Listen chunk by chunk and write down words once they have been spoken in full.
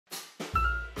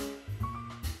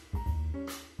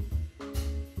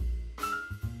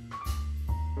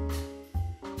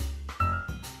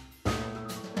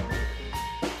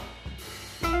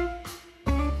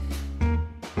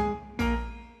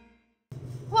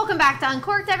Welcome back to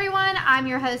Uncorked, everyone. I'm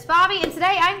your host, Bobby, and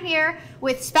today I'm here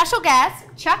with special guest,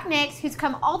 Chuck Nix, who's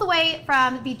come all the way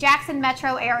from the Jackson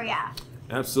metro area.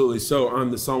 Absolutely. So I'm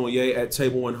the sommelier at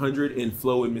Table 100 in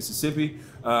Flowood, Mississippi.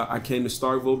 I came to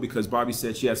Starkville because Bobby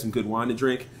said she had some good wine to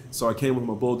drink. So I came with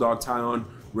my bulldog tie on,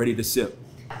 ready to sip.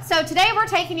 So today we're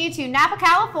taking you to Napa,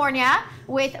 California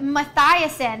with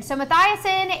Matthiasson. So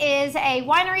Matthiasson is a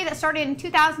winery that started in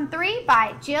 2003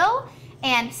 by Jill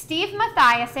and Steve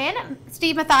Matthiasson.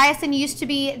 Steve Matthiasson used to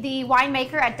be the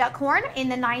winemaker at Duckhorn in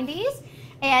the 90s.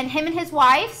 And him and his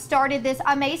wife started this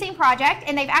amazing project,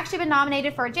 and they've actually been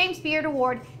nominated for a James Beard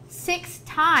Award 6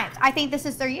 times. I think this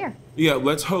is their year. Yeah,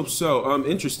 let's hope so.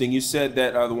 Interesting. You said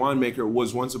that the winemaker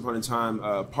was once upon a time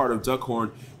part of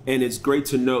Duckhorn, and it's great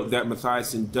to note that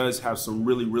Matthiasson does have some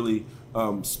really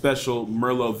special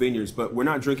Merlot vineyards. But we're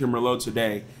not drinking Merlot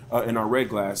today in our red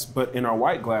glass, but in our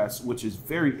white glass, which is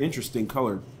very interesting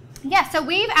colored. Yeah, so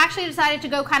we've actually decided to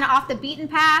go kind of off the beaten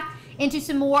path into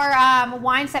some more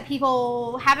wines that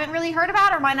people haven't really heard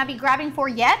about or might not be grabbing for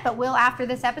yet, but will after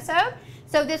this episode.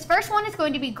 So this first one is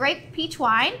going to be grape peach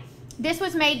wine. This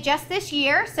was made just this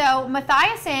year. So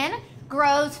Matthiasson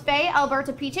grows Fay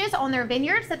Alberta peaches on their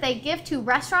vineyards that they give to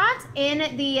restaurants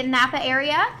in the Napa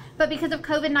area. But because of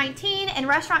COVID-19 and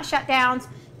restaurant shutdowns,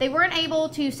 they weren't able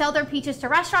to sell their peaches to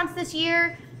restaurants this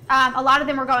year. A lot of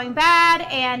them were going bad,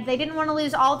 and they didn't want to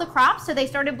lose all the crops, so they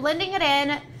started blending it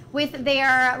in with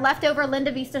their leftover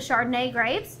Linda Vista Chardonnay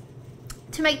grapes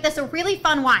to make this a really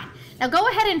fun wine. Now go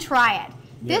ahead and try it.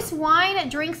 Yeah. This wine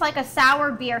drinks like a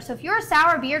sour beer. So if you're a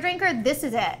sour beer drinker, this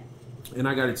is it. And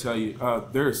I got to tell you,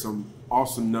 there are some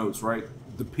awesome notes, right?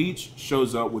 The peach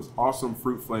shows up with awesome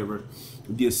fruit flavor.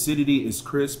 The acidity is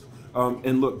crisp.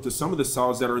 And look, some of the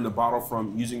solids that are in the bottle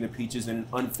from using the peaches in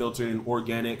unfiltered and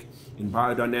organic and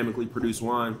biodynamically produced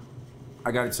wine,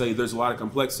 I got to tell you, there's a lot of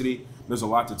complexity. There's a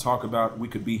lot to talk about. We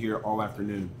could be here all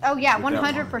afternoon. Oh yeah,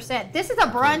 100%. This is a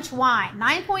brunch wine,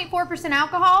 9.4%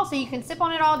 alcohol, so you can sip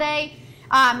on it all day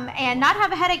and not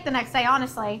have a headache the next day,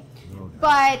 honestly.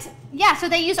 But yeah, so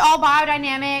they use all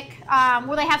biodynamic,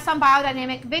 well, they have some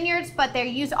biodynamic vineyards, but they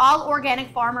use all organic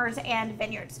farmers and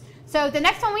vineyards. So the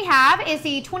next one we have is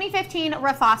the 2015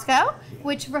 Refosco,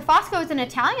 which Refosco is an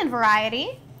Italian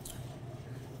variety.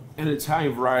 An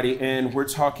Italian variety, and we're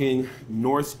talking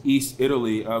northeast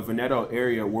Italy, Veneto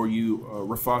area, where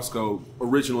Refosco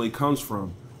originally comes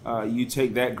from. You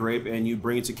take that grape and you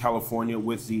bring it to California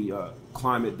with the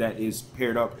climate that is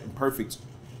paired up and perfect,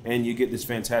 and you get this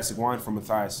fantastic wine from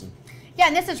Matthiasson. Yeah,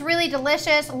 and this is really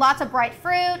delicious. Lots of bright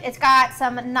fruit. It's got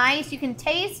some nice, you can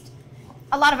taste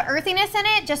a lot of earthiness in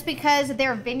it just because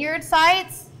their vineyard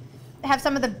sites have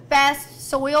some of the best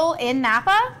soil in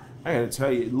Napa. I gotta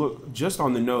tell you, look, just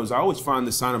on the nose, I always find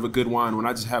the sign of a good wine when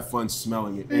I just have fun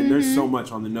smelling it. And there's so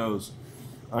much on the nose.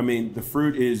 I mean, the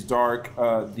fruit is dark.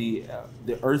 The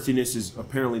earthiness is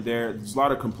apparently there. There's a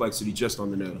lot of complexity just on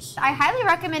the nose. I highly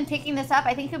recommend picking this up.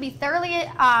 I think you'll be thoroughly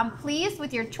pleased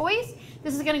with your choice.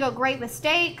 This is gonna go great with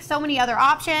steak, so many other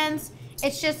options.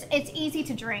 It's easy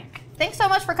to drink. Thanks so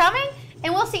much for coming,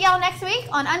 and we'll see y'all next week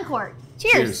on Uncorked.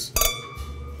 Cheers.